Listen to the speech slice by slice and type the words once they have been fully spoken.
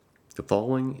The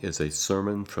following is a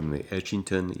sermon from the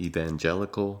Edgington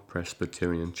Evangelical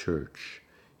Presbyterian Church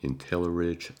in Taylor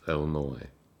Ridge, Illinois.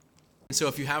 So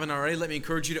if you haven't already, let me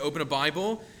encourage you to open a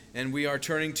Bible, and we are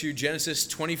turning to Genesis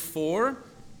 24.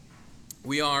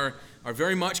 We are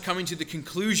very much coming to the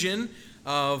conclusion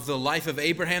of the life of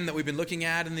Abraham that we've been looking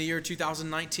at in the year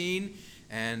 2019,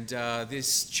 and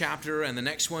this chapter and the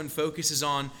next one focuses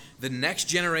on the next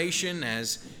generation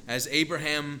as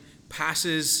Abraham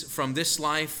passes from this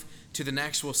life to the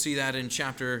next. We'll see that in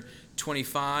chapter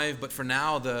 25, but for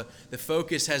now the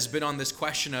focus has been on this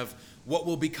question of what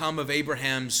will become of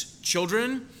Abraham's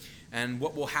children and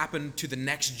what will happen to the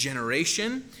next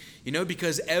generation. You know,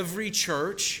 because every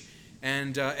church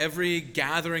and every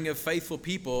gathering of faithful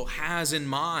people has in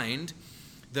mind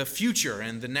the future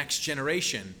and the next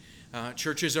generation.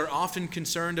 Churches are often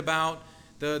concerned about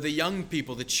the young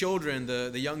people, the children,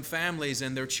 the young families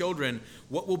and their children.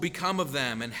 What will become of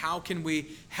them, and how can we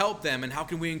help them, and how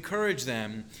can we encourage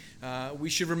them? We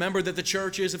should remember that the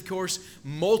church is, of course,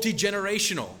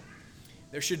 multi-generational.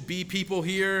 There should be people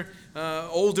here,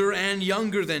 older and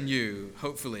younger than you,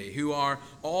 hopefully, who are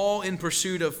all in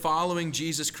pursuit of following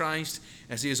Jesus Christ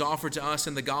as He has offered to us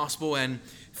in the gospel, and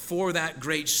for that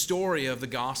great story of the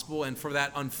gospel and for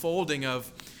that unfolding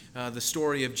of the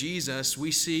story of Jesus, we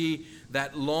see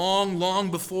that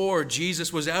long before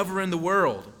Jesus was ever in the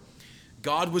world,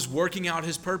 God was working out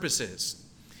His purposes.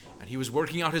 And He was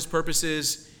working out His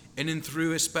purposes in and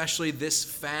through especially this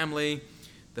family,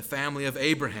 the family of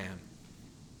Abraham.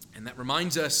 And that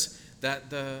reminds us that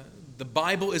the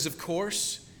Bible is, of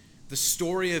course, the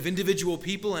story of individual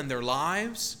people and their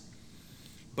lives.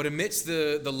 But amidst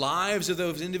the lives of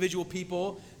those individual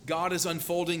people, God is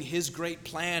unfolding His great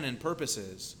plan and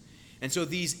purposes. And so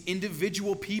these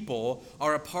individual people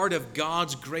are a part of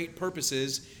God's great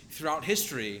purposes throughout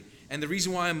history. And the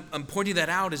reason why I'm pointing that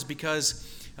out is because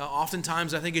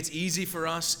oftentimes I think it's easy for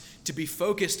us to be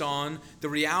focused on the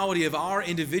reality of our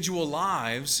individual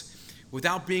lives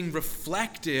without being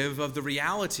reflective of the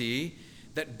reality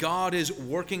that God is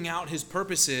working out His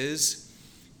purposes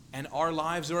and our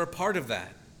lives are a part of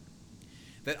that.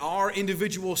 That our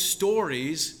individual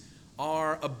stories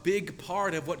are a big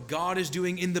part of what God is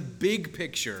doing in the big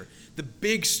picture, the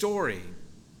big story.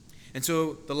 And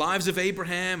so the lives of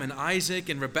Abraham and Isaac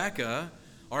and Rebekah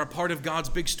are a part of God's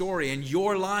big story, and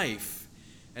your life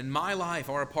and my life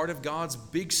are a part of God's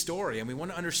big story. And we want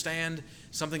to understand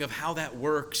something of how that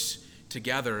works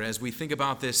together as we think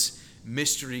about this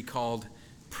mystery called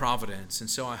providence. And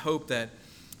so I hope that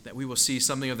we will see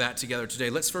something of that together today.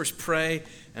 Let's first pray,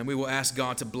 and we will ask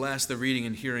God to bless the reading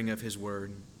and hearing of His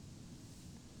word.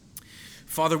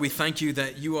 Father, we thank You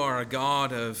that You are a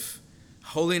God of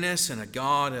holiness and a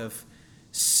God of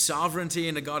sovereignty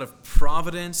and a God of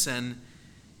providence. And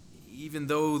even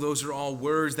though those are all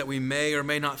words that we may or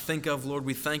may not think of, Lord,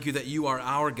 we thank You that You are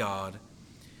our God.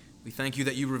 We thank You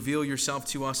that You reveal Yourself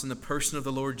to us in the person of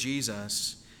the Lord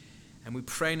Jesus. And we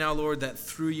pray now, Lord, that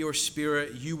through Your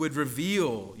Spirit You would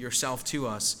reveal Yourself to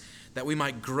us, that we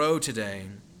might grow today,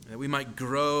 that we might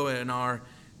grow in our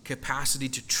capacity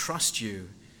to trust You,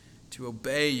 to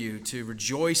obey You, to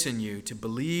rejoice in You, to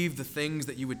believe the things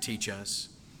that You would teach us.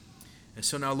 And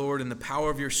so now, Lord, in the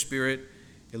power of Your Spirit,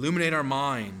 illuminate our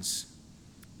minds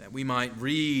that we might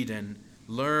read and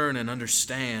learn and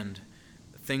understand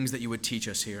the things that You would teach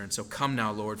us here. And so come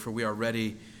now, Lord, for we are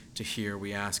ready to hear,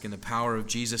 we ask in the power of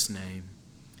Jesus' name.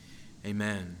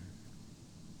 Amen.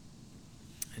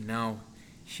 And now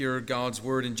hear God's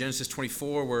word in Genesis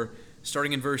 24. We're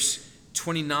starting in verse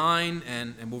 29,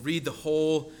 and we'll read the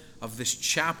whole of this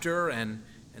chapter, and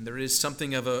there is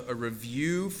something of a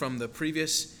review from the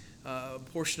previous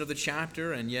portion of the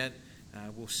chapter, and yet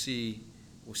we'll see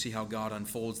how God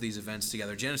unfolds these events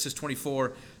together. Genesis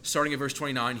 24, starting at verse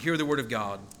 29, hear the word of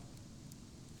God.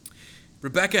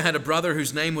 Rebekah had a brother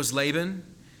whose name was Laban.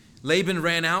 Laban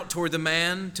ran out toward the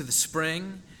man to the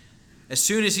spring. As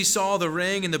soon as he saw the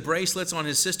ring and the bracelets on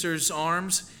his sister's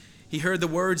arms, he heard the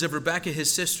words of Rebekah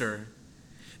his sister.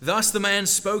 Thus the man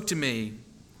spoke to me.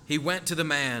 He went to the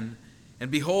man, and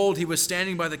behold, he was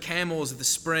standing by the camels at the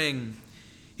spring.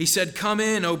 He said, "Come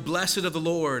in, O blessed of the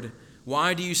Lord.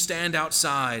 Why do you stand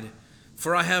outside?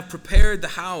 For I have prepared the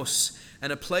house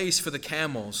and a place for the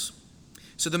camels."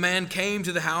 So the man came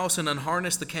to the house and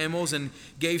unharnessed the camels and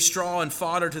gave straw and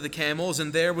fodder to the camels,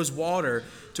 and there was water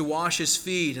to wash his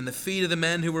feet and the feet of the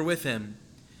men who were with him.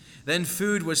 Then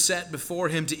food was set before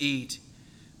him to eat.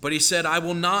 But he said, "I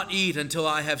will not eat until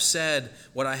I have said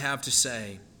what I have to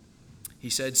say." He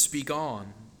said, "Speak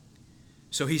on."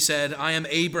 So he said, "I am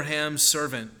Abraham's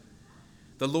servant.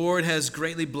 The Lord has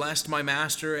greatly blessed my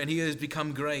master, and he has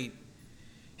become great.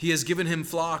 He has given him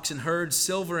flocks and herds,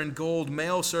 silver and gold,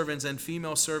 male servants and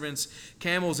female servants,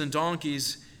 camels and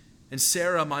donkeys. And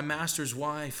Sarah, my master's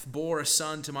wife, bore a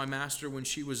son to my master when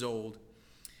she was old.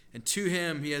 And to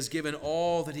him he has given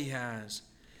all that he has.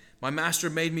 My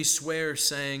master made me swear,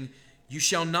 saying, you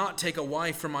shall not take a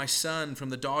wife for my son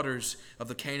from the daughters of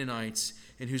the Canaanites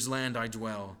in whose land I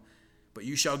dwell. But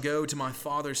you shall go to my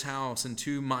father's house and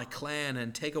to my clan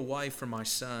and take a wife for my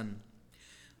son.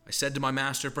 I said to my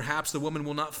master, perhaps the woman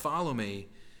will not follow me.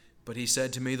 But he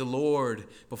said to me, the Lord,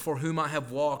 before whom I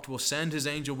have walked, will send his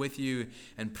angel with you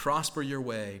and prosper your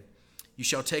way. You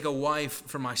shall take a wife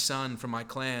for my son, from my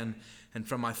clan, and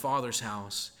from my father's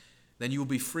house. Then you will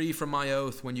be free from my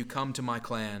oath when you come to my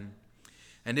clan.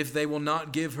 And if they will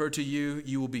not give her to you,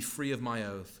 you will be free of my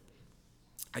oath.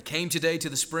 I came today to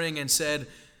the spring and said,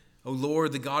 O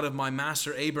Lord, the God of my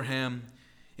master Abraham,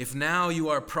 if now you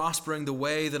are prospering the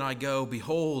way that I go,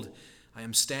 behold, I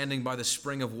am standing by the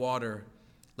spring of water.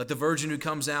 Let the virgin who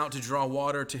comes out to draw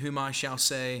water, to whom I shall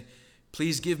say,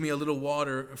 please give me a little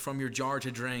water from your jar to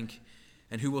drink,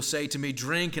 and who will say to me,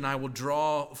 drink, and I will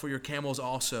draw for your camels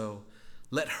also.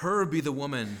 Let her be the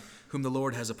woman whom the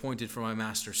Lord has appointed for my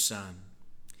master's son.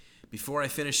 Before I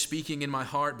finished speaking in my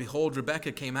heart, behold,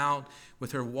 Rebekah came out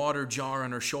with her water jar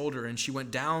on her shoulder, and she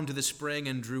went down to the spring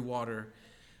and drew water.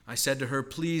 I said to her,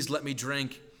 please let me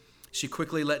drink. She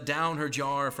quickly let down her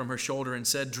jar from her shoulder and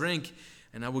said, drink,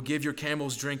 and I will give your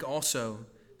camels drink also.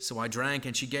 So I drank,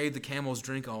 and she gave the camels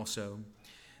drink also.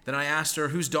 Then I asked her,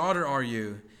 whose daughter are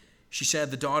you? She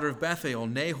said, the daughter of Bethuel,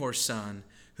 Nahor's son,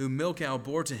 whom Milcah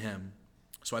bore to him.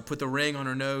 So I put the ring on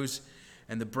her nose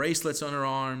and the bracelets on her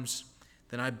arms.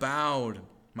 Then I bowed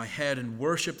my head and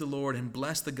worshiped the Lord and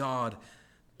blessed the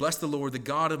Lord, the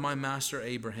God of my master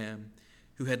Abraham,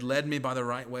 who had led me by the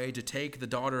right way to take the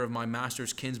daughter of my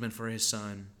master's kinsman for his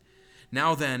son.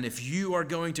 Now then, if you are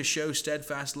going to show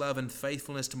steadfast love and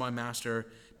faithfulness to my master,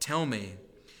 tell me,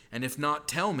 and if not,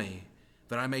 tell me,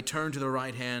 that I may turn to the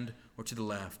right hand or to the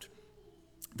left.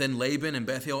 Then Laban and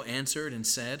Bethuel answered and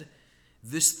said,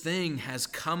 this thing has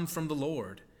come from the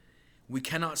Lord. We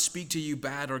cannot speak to you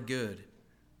bad or good.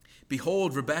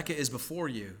 Behold, Rebekah is before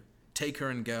you. Take her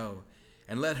and go,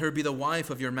 and let her be the wife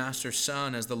of your master's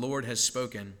son, as the Lord has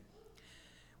spoken.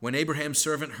 When Abraham's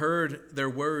servant heard their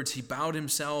words, he bowed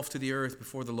himself to the earth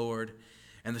before the Lord.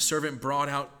 And the servant brought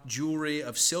out jewelry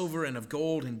of silver and of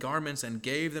gold and garments and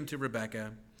gave them to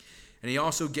Rebekah. And he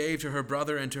also gave to her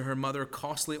brother and to her mother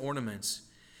costly ornaments.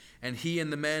 And he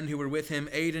and the men who were with him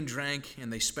ate and drank,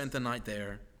 and they spent the night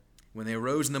there. When they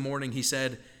arose in the morning, he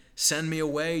said, send me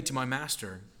away to my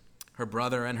master. Her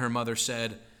brother and her mother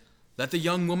said, let the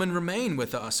young woman remain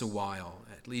with us a while,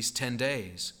 at least 10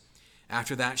 days.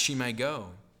 After that she may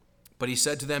go. But he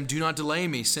said to them, do not delay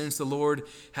me, since the Lord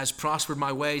has prospered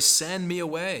my way. Send me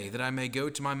away, that I may go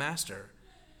to my master.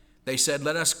 They said,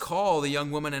 let us call the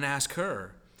young woman and ask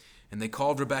her. And they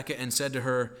called Rebekah and said to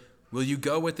her, will you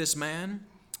go with this man?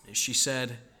 And she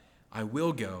said, I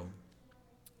will go.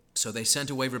 So they sent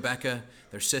away Rebekah,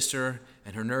 their sister,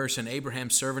 and her nurse, and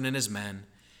Abraham's servant and his men.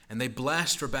 And they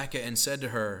blessed Rebekah and said to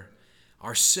her,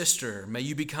 our sister, may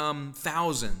you become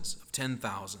thousands of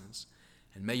 10,000s,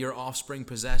 and may your offspring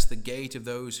possess the gate of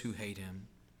those who hate him.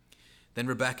 Then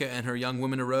Rebekah and her young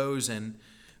women arose and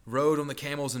rode on the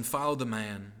camels and followed the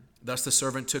man. Thus the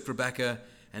servant took Rebekah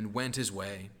and went his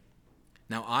way.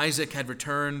 Now Isaac had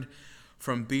returned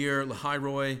from Beer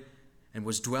Lahairoi and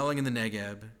was dwelling in the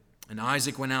Negeb. And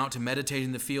Isaac went out to meditate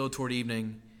in the field toward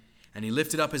evening. And he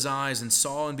lifted up his eyes and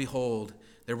saw, and behold,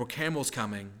 there were camels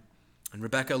coming. And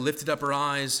Rebekah lifted up her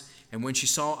eyes, and when she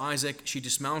saw Isaac, she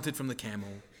dismounted from the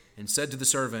camel and said to the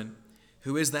servant,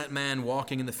 who is that man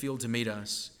walking in the field to meet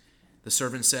us? The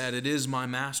servant said, it is my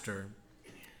master.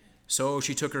 So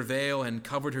she took her veil and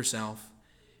covered herself.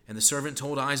 And the servant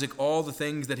told Isaac all the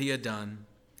things that he had done.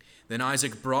 Then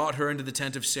Isaac brought her into the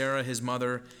tent of Sarah, his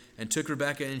mother, and took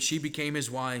Rebekah, and she became his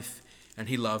wife, and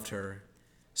he loved her.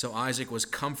 So Isaac was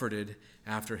comforted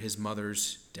after his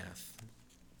mother's death.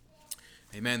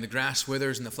 Amen. The grass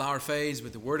withers and the flower fades,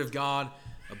 but the word of God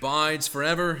abides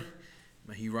forever.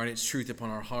 May he write its truth upon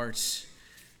our hearts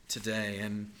today.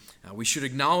 And we should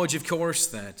acknowledge, of course,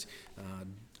 that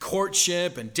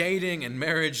courtship and dating and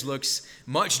marriage looks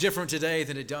much different today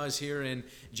than it does here in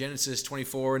Genesis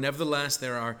 24. Nevertheless,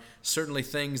 there are certainly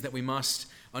things that we must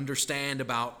understand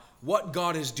about what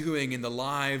God is doing in the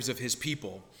lives of his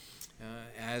people.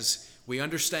 As we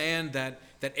understand that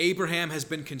Abraham has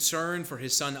been concerned for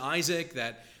his son Isaac,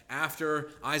 that after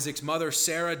Isaac's mother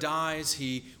Sarah dies,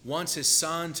 he wants his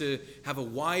son to have a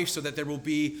wife so that there will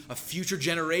be a future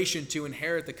generation to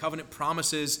inherit the covenant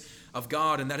promises of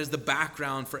God. And that is the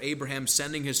background for Abraham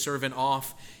sending his servant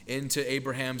off into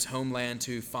Abraham's homeland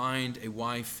to find a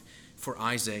wife for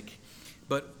Isaac.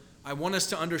 But I want us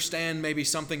to understand maybe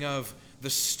something of the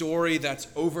story that's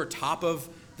over top of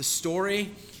the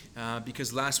story,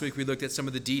 because last week we looked at some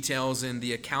of the details in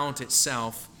the account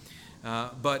itself.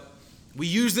 But we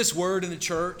use this word in the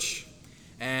church,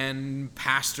 and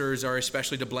pastors are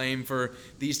especially to blame for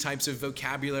these types of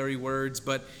vocabulary words.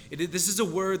 But this is a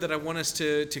word that I want us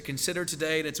to consider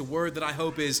today, and it's a word that I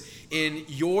hope is in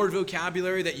your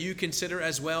vocabulary that you consider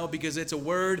as well, because it's a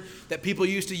word that people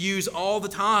used to use all the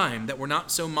time that we're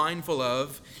not so mindful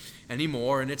of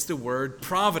anymore, and it's the word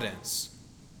providence.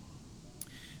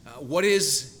 What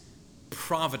is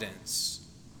providence?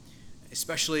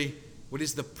 Especially, what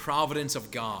is the providence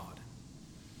of God?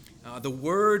 The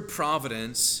word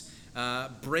providence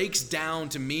breaks down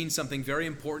to mean something very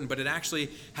important, but it actually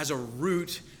has a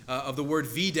root of the word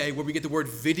vide, where we get the word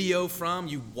video from.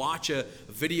 You watch a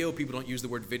video. People don't use the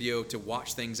word video to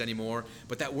watch things anymore,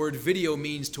 but that word video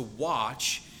means to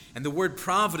watch. And the word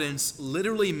providence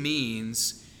literally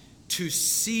means to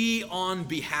see on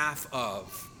behalf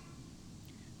of.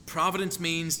 Providence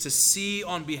means to see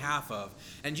on behalf of.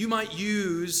 And you might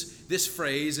use this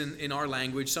phrase in our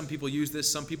language. Some people use this,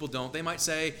 some people don't. They might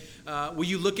say, will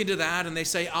you look into that? And they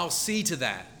say, I'll see to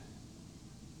that.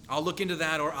 I'll look into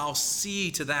that, or I'll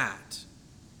see to that.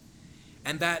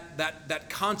 And that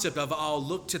concept of I'll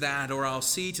look to that or I'll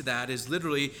see to that is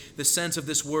literally the sense of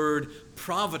this word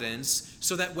providence,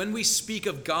 so that when we speak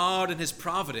of God and his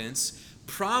providence,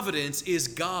 providence is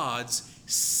God's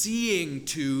seeing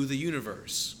to the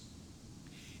universe.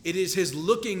 It is his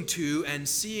looking to and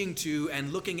seeing to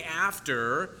and looking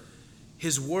after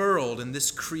his world and this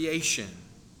creation.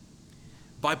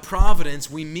 By providence,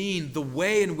 we mean the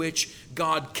way in which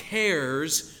God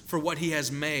cares for what he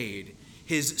has made,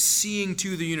 his seeing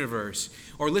to the universe.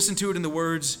 Or listen to it in the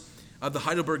words of the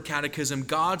Heidelberg Catechism: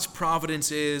 God's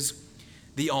providence is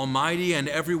the almighty and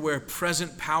everywhere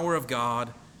present power of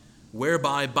God,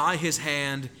 whereby by his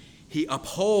hand he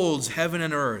upholds heaven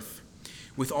and earth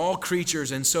with all creatures,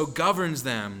 and so governs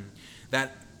them,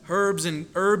 that herbs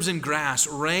and grass,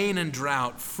 rain and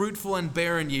drought, fruitful and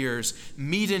barren years,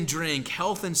 meat and drink,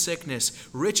 health and sickness,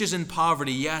 riches and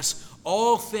poverty, yes,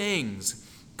 all things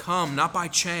come not by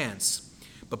chance,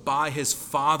 but by his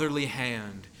fatherly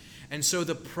hand. And so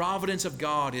the providence of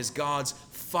God is God's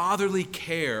fatherly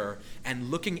care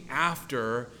and looking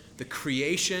after the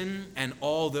creation and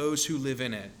all those who live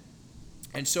in it.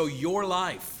 And so your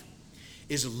life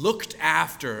is looked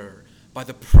after by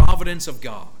the providence of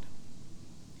God.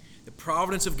 The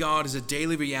providence of God is a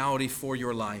daily reality for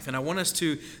your life. And I want us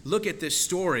to look at this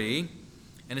story,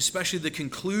 and especially the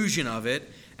conclusion of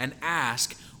it, and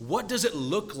ask, what does it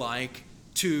look like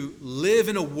to live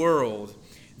in a world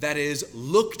that is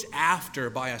looked after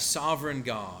by a sovereign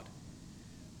God?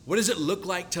 What does it look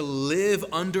like to live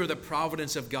under the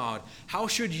providence of God? How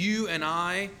should you and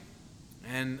I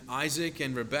and Isaac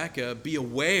and Rebekah be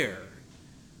aware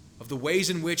of the ways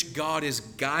in which God is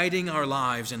guiding our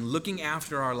lives and looking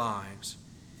after our lives?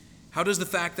 How does the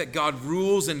fact that God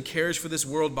rules and cares for this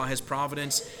world by his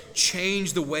providence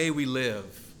change the way we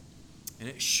live? And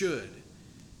it should.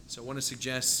 So I want to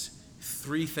suggest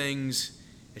 3 things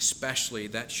especially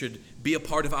that should be a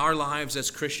part of our lives as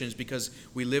Christians, because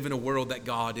we live in a world that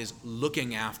God is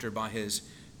looking after by his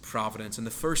providence. And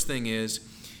the first thing is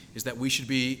that we should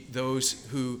be those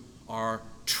who are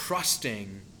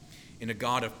trusting in a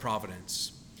God of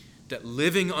providence. That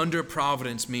living under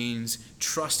providence means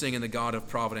trusting in the God of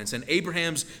providence. And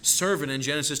Abraham's servant in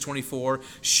Genesis 24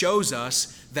 shows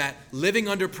us that living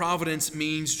under providence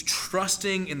means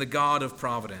trusting in the God of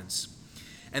providence.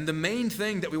 And the main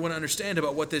thing that we want to understand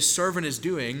about what this servant is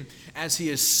doing as he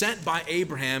is sent by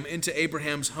Abraham into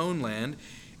Abraham's homeland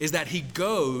is that he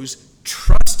goes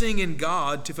trusting in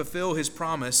God to fulfill his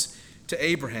promise to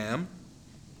Abraham.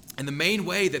 And the main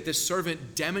way that this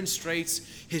servant demonstrates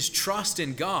his trust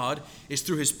in God is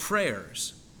through his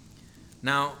prayers.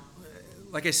 Now,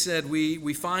 like I said,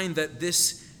 we find that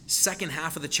this second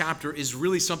half of the chapter is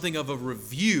really something of a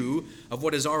review of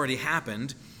what has already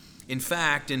happened. In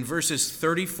fact, in verses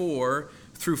 34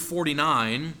 through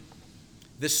 49,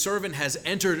 this servant has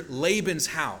entered Laban's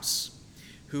house,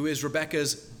 who is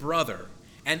Rebekah's brother.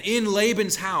 And in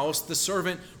Laban's house, the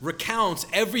servant recounts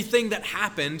everything that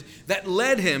happened that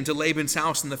led him to Laban's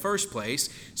house in the first place.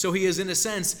 So he is, in a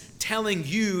sense, telling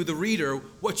you, the reader,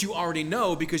 what you already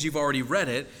know because you've already read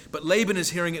it, but Laban is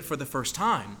hearing it for the first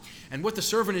time. And what the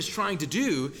servant is trying to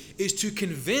do is to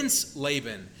convince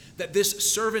Laban that this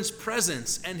servant's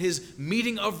presence and his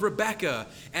meeting of Rebekah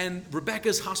and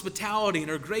Rebekah's hospitality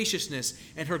and her graciousness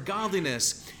and her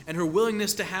godliness and her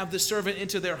willingness to have the servant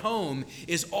into their home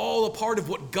is all a part of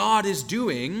what God is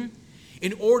doing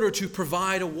in order to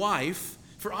provide a wife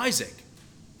for Isaac.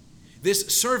 This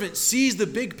servant sees the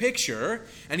big picture,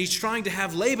 and he's trying to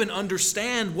have Laban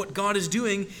understand what God is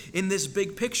doing in this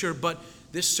big picture, but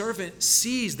this servant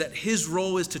sees that his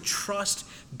role is to trust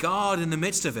God in the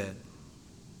midst of it.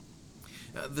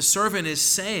 The servant is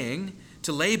saying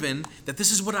to Laban that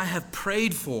this is what I have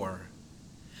prayed for.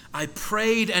 I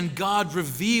prayed and God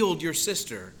revealed your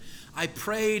sister. I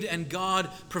prayed and God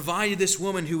provided this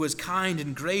woman who was kind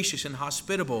and gracious and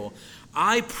hospitable.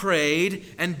 I prayed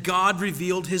and God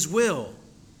revealed his will.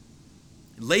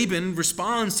 Laban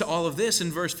responds to all of this in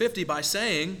verse 50 by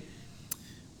saying,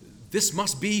 this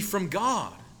must be from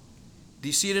God. Do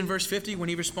you see it in verse 50 when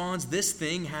he responds, this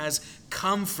thing has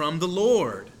come from the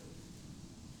Lord?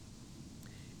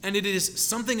 And it is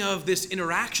something of this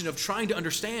interaction of trying to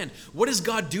understand what is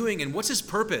God doing and what's his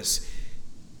purpose.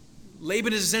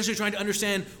 Laban is essentially trying to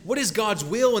understand what is God's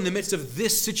will in the midst of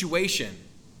this situation.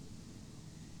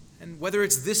 And whether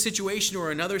it's this situation or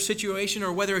another situation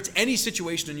or whether it's any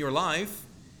situation in your life,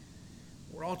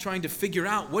 we're all trying to figure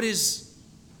out what is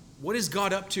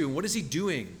God up to and what is he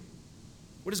doing?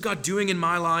 What is God doing in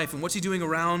my life and what's he doing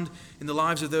around in the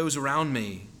lives of those around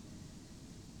me?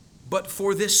 But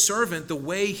for this servant, the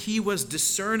way he was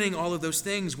discerning all of those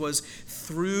things was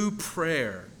through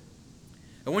prayer.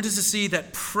 I want us to see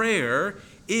that prayer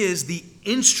is the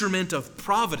instrument of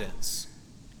providence.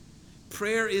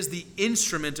 Prayer is the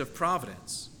instrument of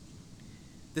providence.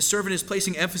 The servant is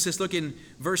placing emphasis, look in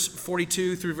verse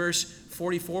 42 through verse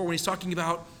 44, when he's talking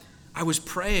about, I was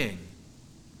praying.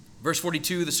 Verse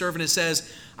 42, the servant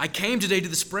says, I came today to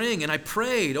the spring and I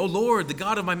prayed, O Lord, the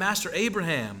God of my master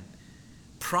Abraham,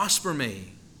 prosper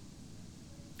me.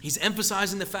 He's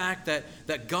emphasizing the fact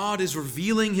that God is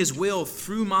revealing his will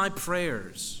through my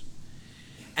prayers.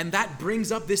 And that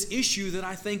brings up this issue that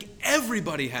I think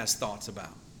everybody has thoughts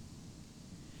about.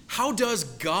 How does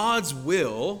God's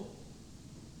will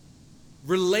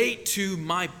relate to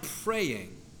my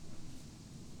praying?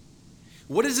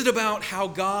 What is it about how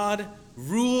God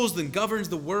rules and governs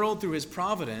the world through his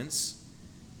providence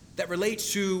that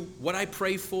relates to what I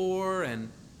pray for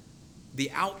and the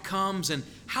outcomes, and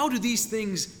how do these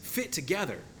things fit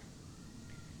together?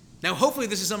 Now, hopefully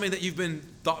this is something that you've been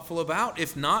thoughtful about.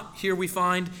 If not, here we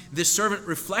find this servant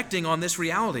reflecting on this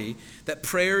reality that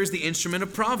prayer is the instrument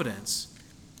of providence.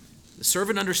 The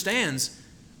servant understands,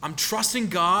 I'm trusting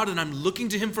God and I'm looking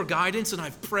to him for guidance, and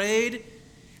I've prayed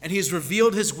and he has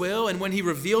revealed his will, and when he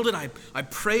revealed it, I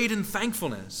prayed in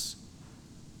thankfulness.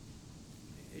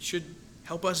 It should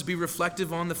help us be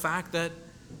reflective on the fact that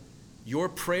your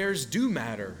prayers do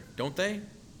matter, don't they?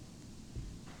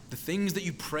 The things that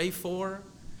you pray for,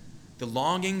 the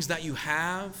longings that you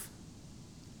have.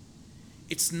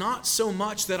 It's not so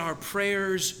much that our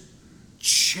prayers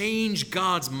change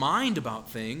God's mind about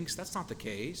things. That's not the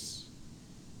case.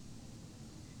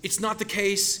 It's not the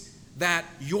case that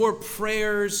your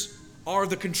prayers are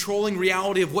the controlling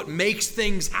reality of what makes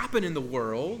things happen in the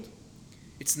world.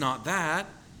 It's not that.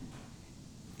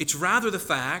 It's rather the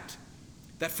fact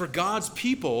that for God's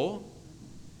people,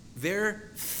 their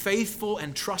faithful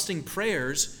and trusting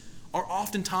prayers are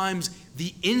oftentimes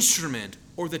the instrument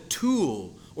or the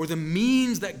tool or the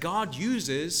means that God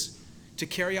uses to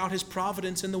carry out his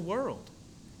providence in the world.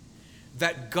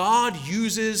 That God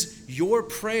uses your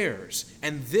prayers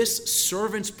and this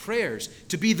servant's prayers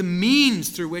to be the means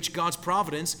through which God's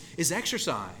providence is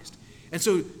exercised. And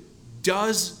so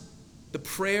do the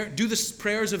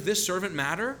prayers of this servant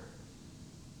matter?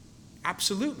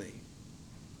 Absolutely.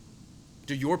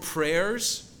 Do your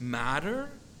prayers matter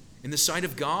in the sight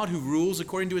of God who rules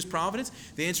according to his providence?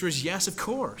 The answer is yes, of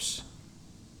course.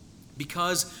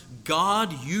 Because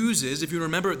God uses, if you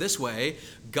remember it this way,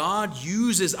 God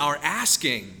uses our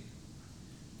asking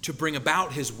to bring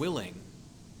about his willing.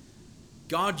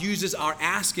 God uses our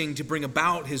asking to bring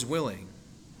about his willing.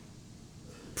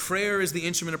 Prayer is the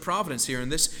instrument of providence here,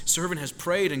 and this servant has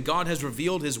prayed and God has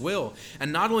revealed his will.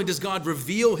 And not only does God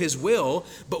reveal his will,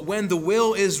 but when the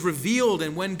will is revealed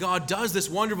and when God does this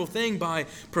wonderful thing by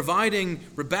providing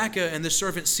Rebekah and the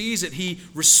servant sees it, he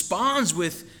responds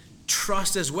with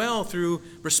trust as well through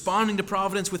responding to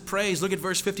providence with praise. Look at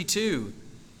verse 52.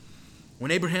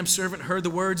 When Abraham's servant heard the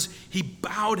words, he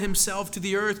bowed himself to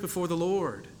the earth before the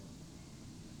Lord.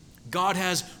 God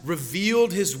has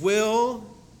revealed his will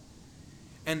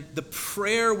and the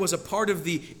prayer was a part of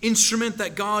the instrument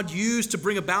that God used to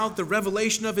bring about the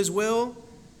revelation of his will.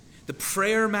 The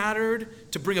prayer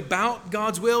mattered to bring about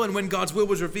God's will, and when God's will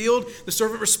was revealed, the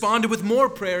servant responded with more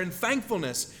prayer and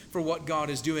thankfulness for what God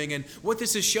is doing. And what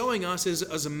this is showing us is,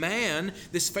 as a man,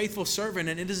 this faithful servant,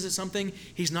 and it is something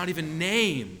he's not even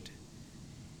named.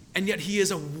 And yet he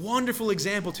is a wonderful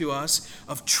example to us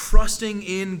of trusting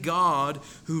in God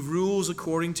who rules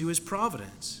according to his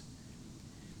providence.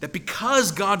 That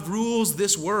because God rules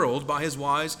this world by his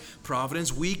wise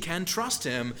providence, we can trust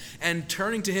him, and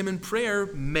turning to him in prayer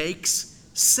makes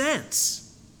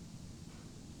sense.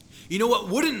 You know what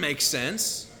wouldn't make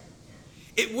sense?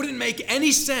 It wouldn't make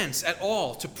any sense at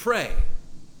all to pray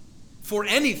for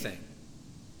anything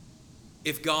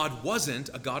if God wasn't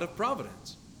a God of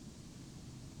providence.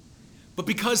 But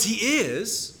because he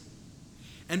is,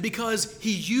 and because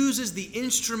he uses the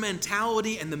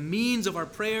instrumentality and the means of our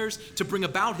prayers to bring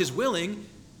about his willing,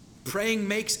 praying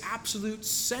makes absolute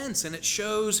sense, and it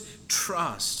shows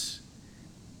trust.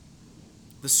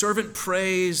 The servant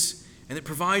prays, and it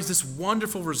provides this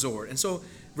wonderful result.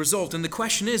 And the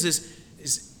question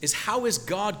is how is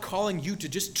God calling you to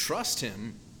just trust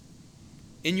him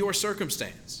in your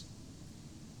circumstance?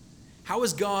 How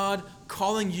is God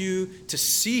calling you to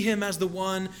see him as the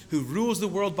one who rules the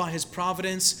world by his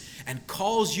providence and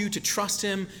calls you to trust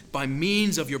him by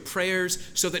means of your prayers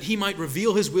so that he might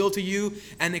reveal his will to you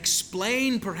and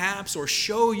explain perhaps or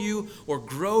show you or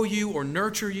grow you or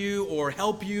nurture you or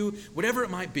help you, whatever it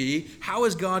might be? How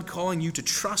is God calling you to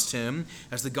trust him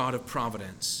as the God of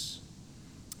providence?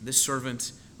 This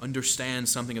servant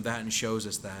understands something of that and shows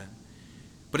us that.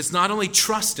 But it's not only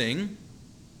trusting.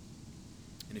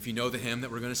 And if you know the hymn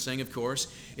that we're going to sing, of course,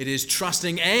 it is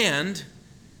trusting and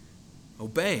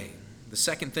obeying. The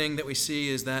second thing that we see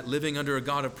is that living under a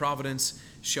God of providence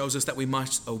shows us that we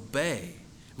must obey.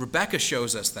 Rebekah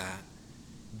shows us that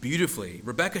beautifully.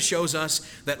 Rebekah shows us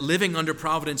that living under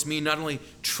providence means not only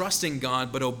trusting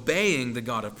God, but obeying the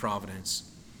God of providence.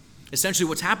 Essentially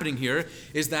what's happening here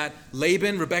is that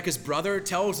Laban, Rebekah's brother,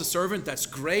 tells the servant, that's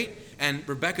great, and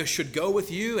Rebekah should go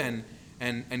with you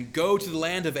and go to the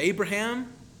land of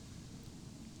Abraham.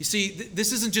 You see,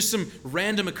 this isn't just some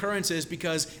random occurrences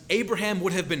because Abraham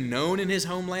would have been known in his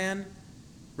homeland.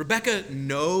 Rebekah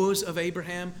knows of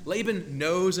Abraham. Laban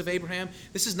knows of Abraham.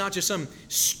 This is not just some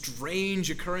strange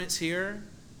occurrence here.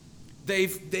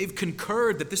 They've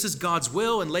concurred that this is God's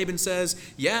will, and Laban says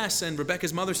yes, and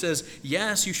Rebekah's mother says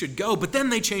yes, you should go, but then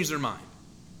they change their mind.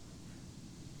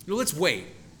 Let's wait.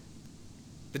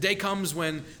 The day comes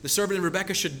when the servant and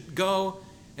Rebekah should go,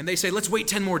 and they say, let's wait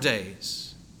 10 more days.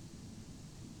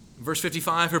 Verse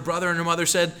 55, her brother and her mother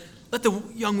said, let the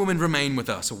young woman remain with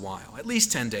us a while, at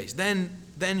least 10 days,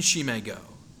 then she may go.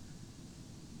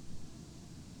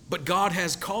 But God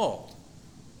has called.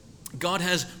 God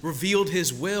has revealed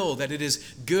his will, that it is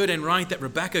good and right that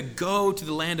Rebekah go to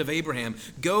the land of Abraham,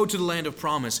 go to the land of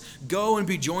promise, go and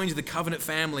be joined to the covenant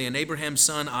family and Abraham's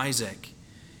son Isaac.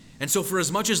 And so for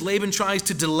as much as Laban tries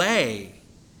to delay,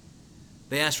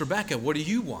 they ask Rebekah, what do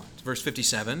you want? Verse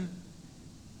 57.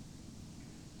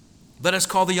 Let us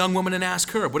call the young woman and ask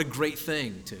her. What a great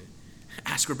thing to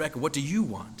ask Rebekah, what do you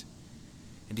want?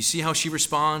 And do you see how she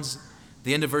responds? At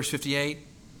the end of verse 58,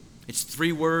 it's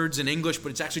 3 words in English,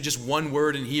 but it's actually just 1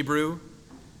 word in Hebrew.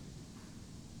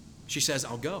 She says,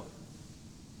 I'll go.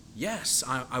 Yes,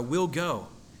 I will go.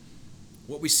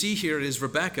 What we see here is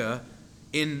Rebekah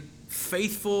in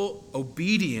faithful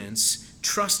obedience,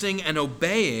 trusting and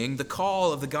obeying the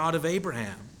call of the God of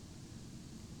Abraham.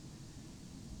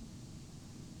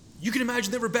 You can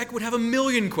imagine that Rebekah would have a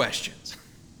million questions.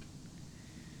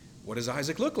 What does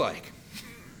Isaac look like?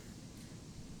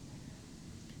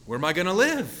 Where am I going to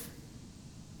live?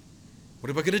 What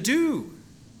am I going to do?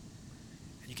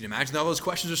 And you can imagine all those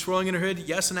questions are swirling in her head.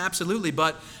 Yes, and absolutely.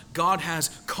 But God has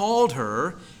called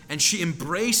her, and she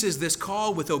embraces this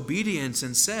call with obedience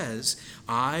and says,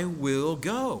 I will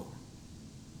go.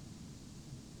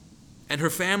 And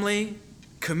her family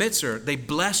commits her. They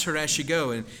bless her as she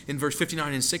goes in verse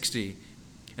 59 and 60.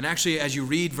 And actually, as you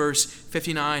read verse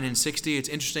 59 and 60, it's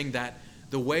interesting that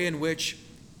the way in which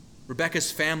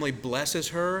Rebekah's family blesses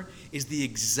her is the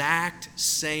exact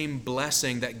same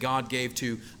blessing that God gave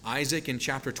to Isaac in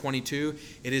chapter 22.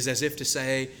 It is as if to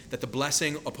say that the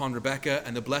blessing upon Rebekah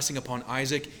and the blessing upon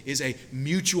Isaac is a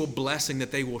mutual blessing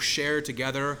that they will share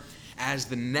together as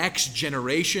the next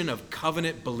generation of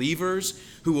covenant believers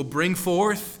who will bring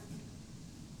forth,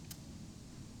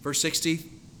 verse 60,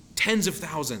 tens of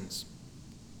thousands,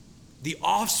 the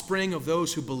offspring of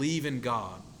those who believe in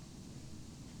God.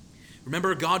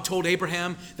 Remember, God told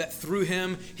Abraham that through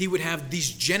him he would have these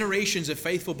generations of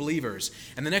faithful believers.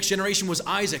 And the next generation was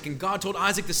Isaac. And God told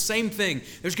Isaac the same thing.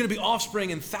 There's going to be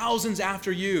offspring and thousands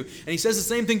after you. And he says the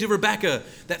same thing to Rebekah,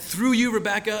 that through you,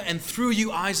 Rebekah, and through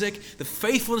you, Isaac, the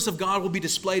faithfulness of God will be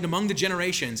displayed among the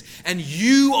generations. And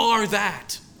you are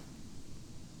that.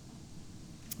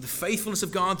 The faithfulness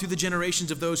of God through the generations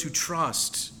of those who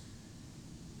trust.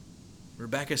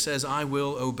 Rebekah says, I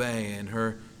will obey, and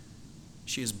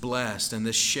she is blessed, and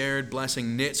this shared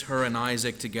blessing knits her and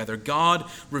Isaac together. God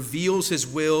reveals his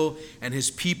will, and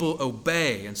his people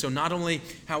obey. And so not only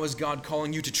how is God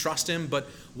calling you to trust him, but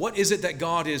what is it that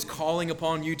God is calling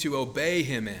upon you to obey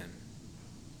him in?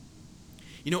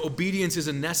 You know, obedience is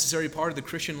a necessary part of the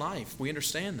Christian life. We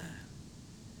understand that.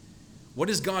 What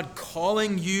is God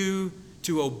calling you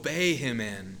to obey him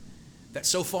in that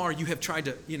so far you have tried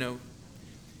to,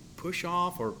 push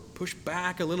off or push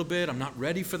back a little bit? I'm not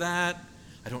ready for that.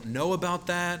 I don't know about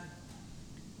that.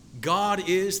 God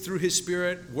is, through his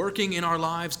Spirit, working in our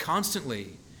lives constantly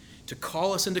to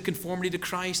call us into conformity to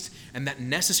Christ, and that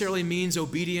necessarily means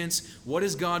obedience. What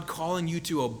is God calling you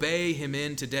to obey him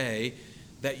in today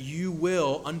that you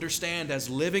will understand as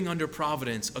living under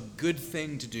providence, a good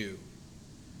thing to do?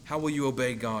 How will you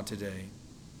obey God today?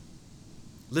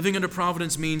 Living under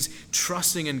providence means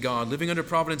trusting in God. Living under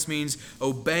providence means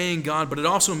obeying God, but it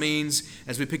also means,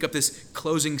 as we pick up this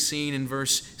closing scene in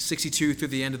verse 62 through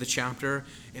the end of the chapter,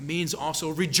 it means also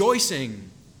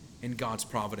rejoicing in God's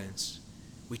providence.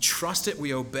 We trust it,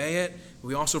 we obey it,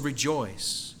 we also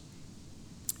rejoice.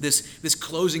 This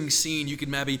closing scene, you could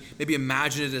maybe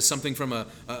imagine it as something from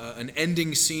an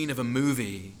ending scene of a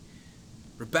movie.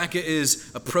 Rebekah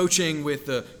is approaching with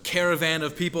the caravan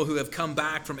of people who have come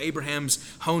back from Abraham's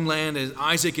homeland, as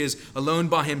Isaac is alone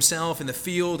by himself in the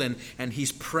field, and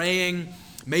he's praying.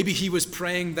 Maybe he was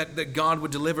praying that God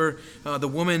would deliver the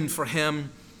woman for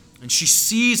him. And she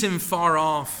sees him far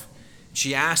off.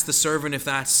 She asks the servant if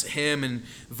that's him. In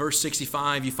verse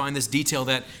 65, you find this detail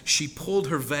that she pulled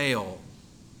her veil,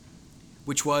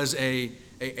 which was a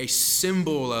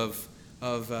symbol of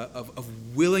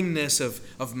willingness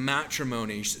of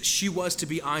matrimony. She was to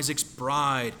be Isaac's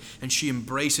bride, and she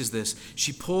embraces this.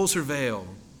 She pulls her veil.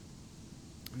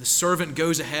 And the servant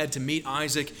goes ahead to meet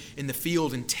Isaac in the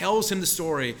field and tells him the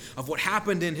story of what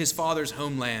happened in his father's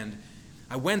homeland.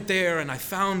 I went there and I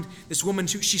found this woman.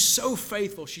 She's so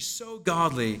faithful. She's so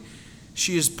godly.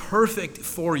 She is perfect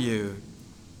for you.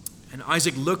 And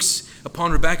Isaac looks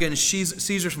upon Rebekah and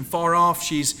sees her from far off.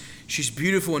 She's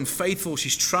beautiful and faithful.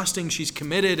 She's trusting. She's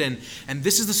committed. And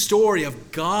this is the story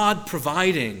of God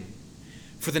providing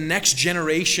for the next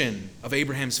generation of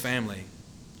Abraham's family.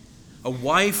 A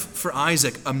wife for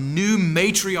Isaac, a new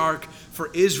matriarch for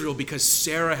Israel because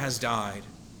Sarah has died.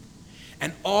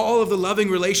 And all of the loving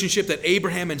relationship that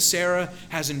Abraham and Sarah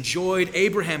has enjoyed,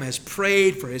 Abraham has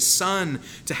prayed for his son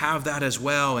to have that as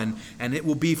well. And it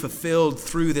will be fulfilled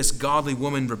through this godly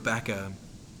woman, Rebekah.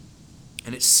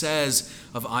 And it says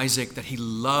of Isaac that he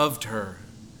loved her.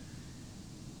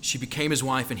 She became his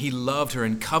wife, and he loved her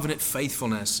in covenant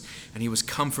faithfulness. And he was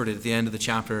comforted at the end of the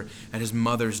chapter at his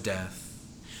mother's death.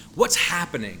 What's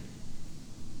happening?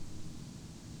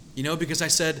 Because I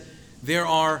said, there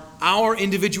are our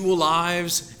individual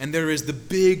lives, and there is the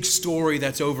big story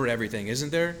that's over everything,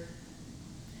 isn't there?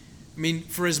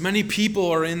 For as many people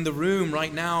are in the room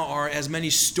right now are as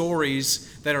many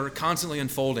stories that are constantly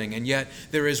unfolding, and yet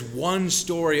there is one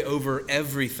story over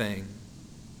everything.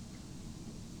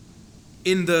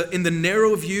 In the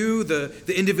narrow view,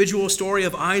 the individual story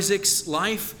of Isaac's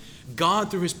life, God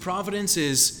through his providence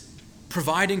is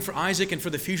providing for Isaac and for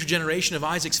the future generation of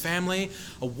Isaac's family,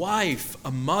 a wife,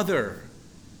 a mother,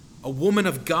 a woman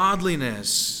of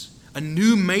godliness, a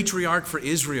new matriarch for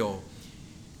Israel.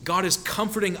 God is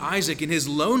comforting Isaac in his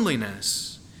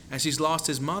loneliness as he's lost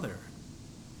his mother.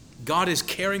 God is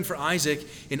caring for Isaac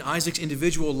in Isaac's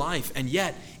individual life, and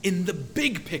yet in the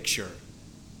big picture,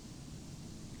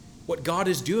 what God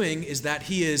is doing is that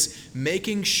he is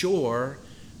making sure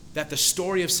that the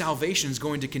story of salvation is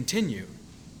going to continue.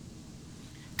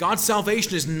 God's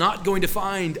salvation is not going to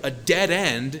find a dead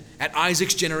end at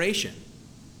Isaac's generation.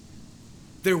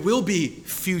 There will be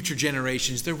future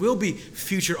generations. There will be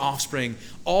future offspring,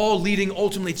 all leading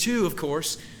ultimately to, of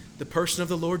course, the person of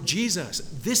the Lord Jesus.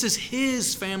 This is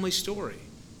his family story.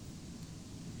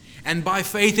 And by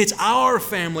faith, it's our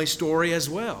family story as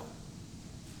well.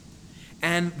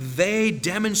 And they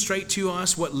demonstrate to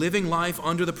us what living life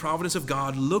under the providence of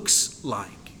God looks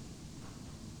like.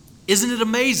 Isn't it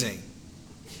amazing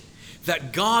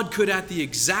that God could at the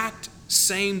exact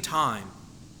same time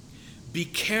be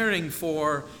caring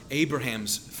for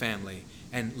Abraham's family,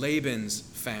 and Laban's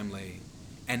family,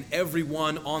 and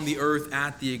everyone on the earth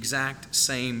at the exact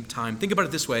same time. Think about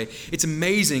it this way. It's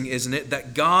amazing, isn't it,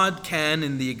 that God can,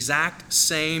 in the exact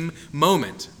same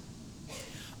moment,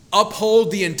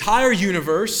 uphold the entire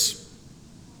universe,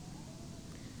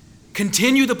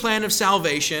 continue the plan of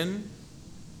salvation,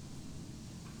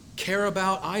 care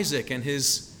about Isaac and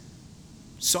his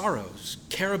sorrows,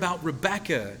 care about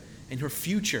Rebekah and her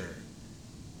future,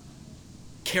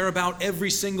 care about every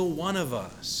single one of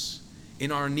us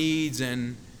in our needs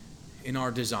and in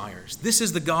our desires. This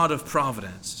is the God of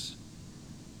providence.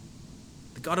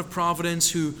 The God of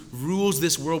providence who rules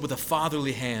this world with a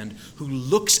fatherly hand, who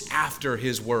looks after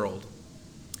his world,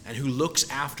 and who looks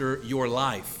after your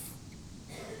life.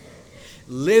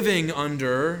 Living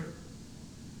under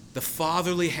the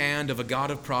fatherly hand of a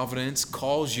God of providence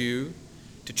calls you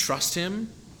to trust him,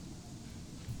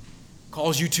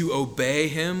 calls you to obey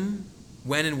him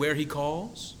when and where he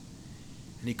calls,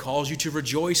 and he calls you to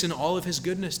rejoice in all of his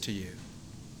goodness to you.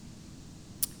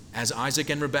 As Isaac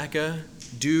and Rebekah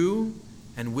do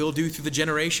and will do through the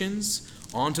generations,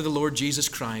 on to the Lord Jesus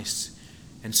Christ,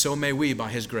 and so may we by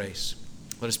his grace.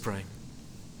 Let us pray.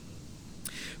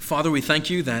 Father, we thank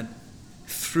you that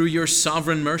through your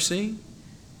sovereign mercy,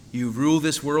 you rule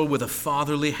this world with a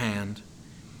fatherly hand,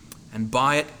 and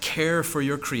by it care for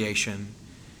your creation.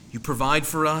 You provide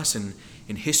for us in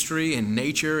history, in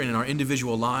nature, and in our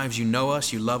individual lives. You know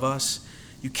us, you love us,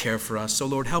 you care for us. So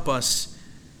Lord, help us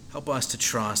to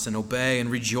trust and obey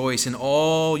and rejoice in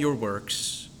all your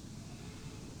works.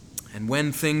 And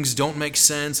when things don't make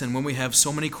sense and when we have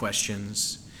so many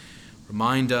questions,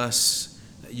 remind us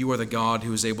that you are the God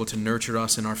who is able to nurture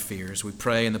us in our fears. We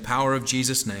pray in the power of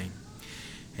Jesus' name.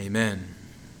 Amen.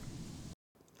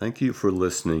 Thank you for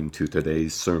listening to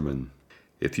today's sermon.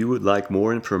 If you would like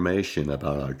more information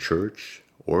about our church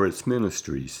or its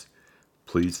ministries,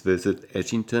 please visit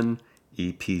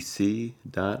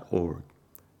edgingtonepc.org.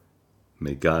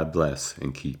 May God bless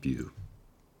and keep you.